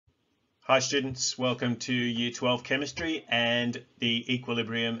Hi students, welcome to Year 12 Chemistry and the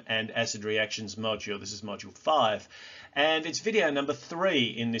Equilibrium and Acid Reactions module. This is module 5 and it's video number 3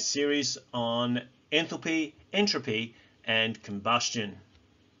 in this series on enthalpy, entropy and combustion.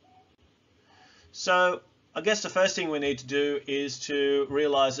 So I guess the first thing we need to do is to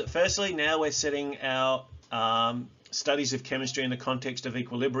realize that firstly now we're setting our studies of chemistry in the context of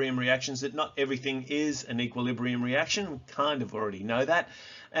equilibrium reactions, that not everything is an equilibrium reaction. We kind of already know that,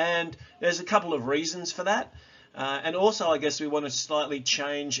 and there's a couple of reasons for that. And also I guess we want to slightly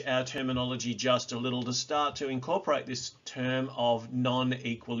change our terminology just a little to start to incorporate this term of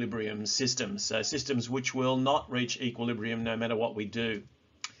non-equilibrium systems, so systems which will not reach equilibrium no matter what we do.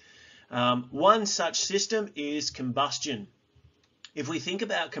 One such system is combustion. If we think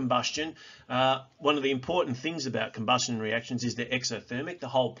about combustion, one of the important things about combustion reactions is they're exothermic. The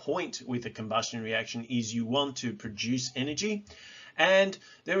whole point with a combustion reaction is you want to produce energy, and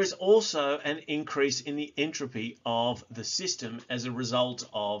there is also an increase in the entropy of the system as a result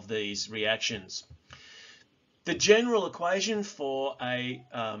of these reactions. The general equation for a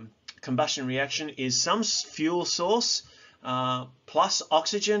combustion reaction is some fuel source plus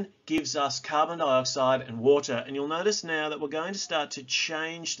oxygen gives us carbon dioxide and water, and you'll notice now that we're going to start to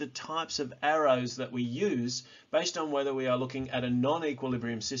change the types of arrows that we use based on whether we are looking at a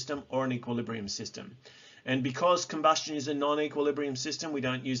non-equilibrium system or an equilibrium system. And because combustion is a non-equilibrium system, we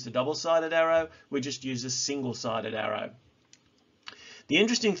don't use the double-sided arrow, we just use a single-sided arrow. The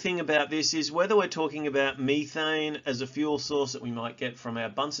interesting thing about this is whether we're talking about methane as a fuel source that we might get from our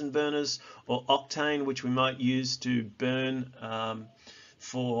Bunsen burners, or octane, which we might use to burn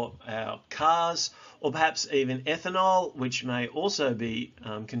for our cars, or perhaps even ethanol, which may also be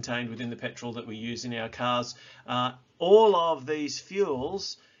contained within the petrol that we use in our cars. All of these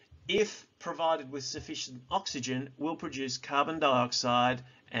fuels, if provided with sufficient oxygen, will produce carbon dioxide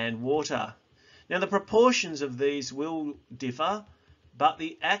and water. Now the proportions of these will differ, but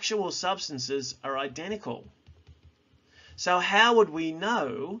the actual substances are identical. So how would we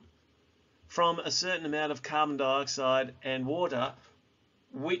know from a certain amount of carbon dioxide and water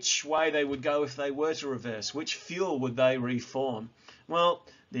which way they would go if they were to reverse? Which fuel would they reform? Well,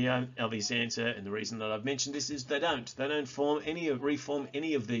 the obvious answer, and the reason that I've mentioned this, is they don't. They don't reform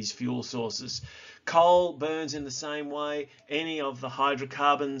any of these fuel sources. Coal burns in the same way. Any of the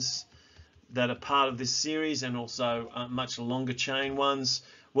hydrocarbons that are part of this series, and also much longer chain ones,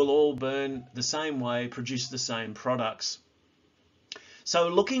 will all burn the same way, produce the same products. So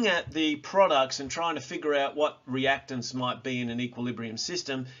looking at the products and trying to figure out what reactants might be in an equilibrium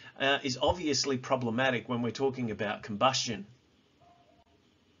system is obviously problematic when we're talking about combustion.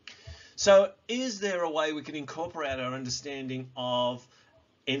 So is there a way we can incorporate our understanding of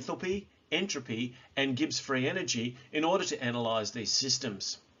enthalpy, entropy and Gibbs free energy in order to analyze these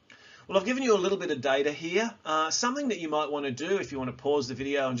systems? Well, I've given you a little bit of data here. Something that you might want to do if you want to pause the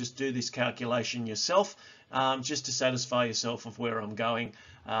video and just do this calculation yourself, just to satisfy yourself of where I'm going.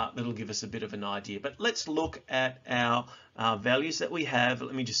 That'll give us a bit of an idea. But let's look at our values that we have.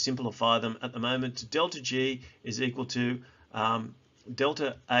 Let me just simplify them at the moment. Delta G is equal to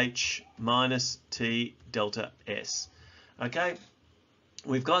delta H minus T delta S. Okay,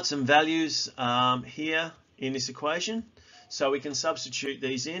 we've got some values here in this equation. So we can substitute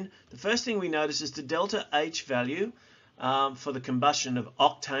these in. The first thing we notice is the delta H value for the combustion of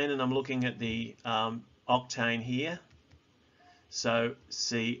octane, and I'm looking at the octane here. So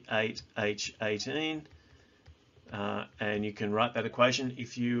C8H18, and you can write that equation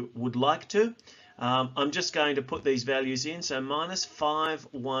if you would like to. I'm just going to put these values in, so minus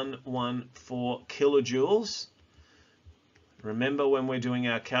 5114 kilojoules. Remember, when we're doing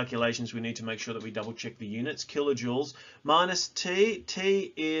our calculations, we need to make sure that we double check the units. Kilojoules minus T.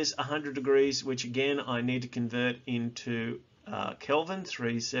 T is 100 degrees, which again I need to convert into Kelvin,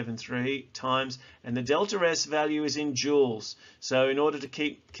 373 times, and the delta S value is in joules. So in order to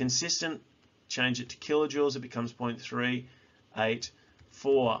keep consistent, change it to kilojoules, it becomes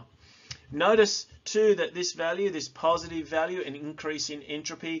 0.384. Notice too that this value, this positive value, an increase in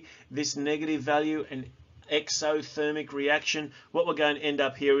entropy, this negative value, an exothermic reaction, what we're going to end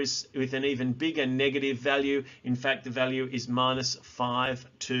up here is with an even bigger negative value. In fact, the value is minus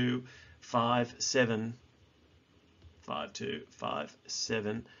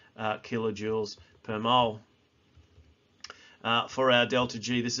 5257 kilojoules per mole. For our delta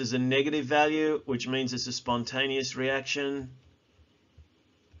G, this is a negative value, which means it's a spontaneous reaction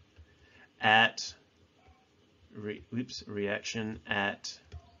at reaction at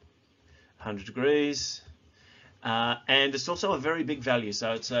 100 degrees. And it's also a very big value,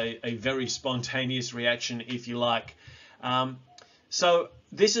 so it's a very spontaneous reaction, if you like. So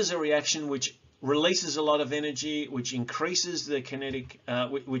This is a reaction which releases a lot of energy, which increases the kinetic,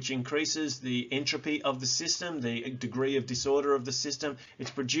 which increases the entropy of the system, the degree of disorder of the system.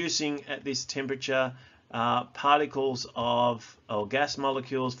 It's producing at this temperature particles of, or gas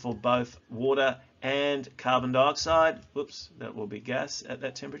molecules for both water and carbon dioxide. Whoops, that will be gas at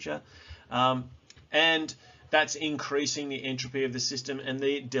that temperature. And that's increasing the entropy of the system, and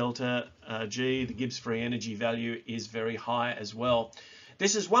the delta G, the Gibbs free energy value, is very high as well.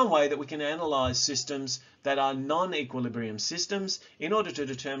 This is one way that we can analyze systems that are non-equilibrium systems in order to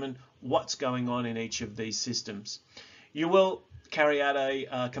determine what's going on in each of these systems. You will carry out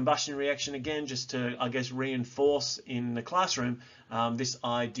a combustion reaction again, just to, I guess, reinforce in the classroom this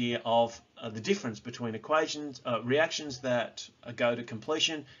idea of the difference between reactions that go to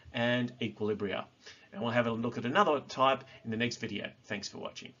completion and equilibria. And we'll have a look at another type in the next video. Thanks for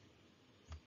watching.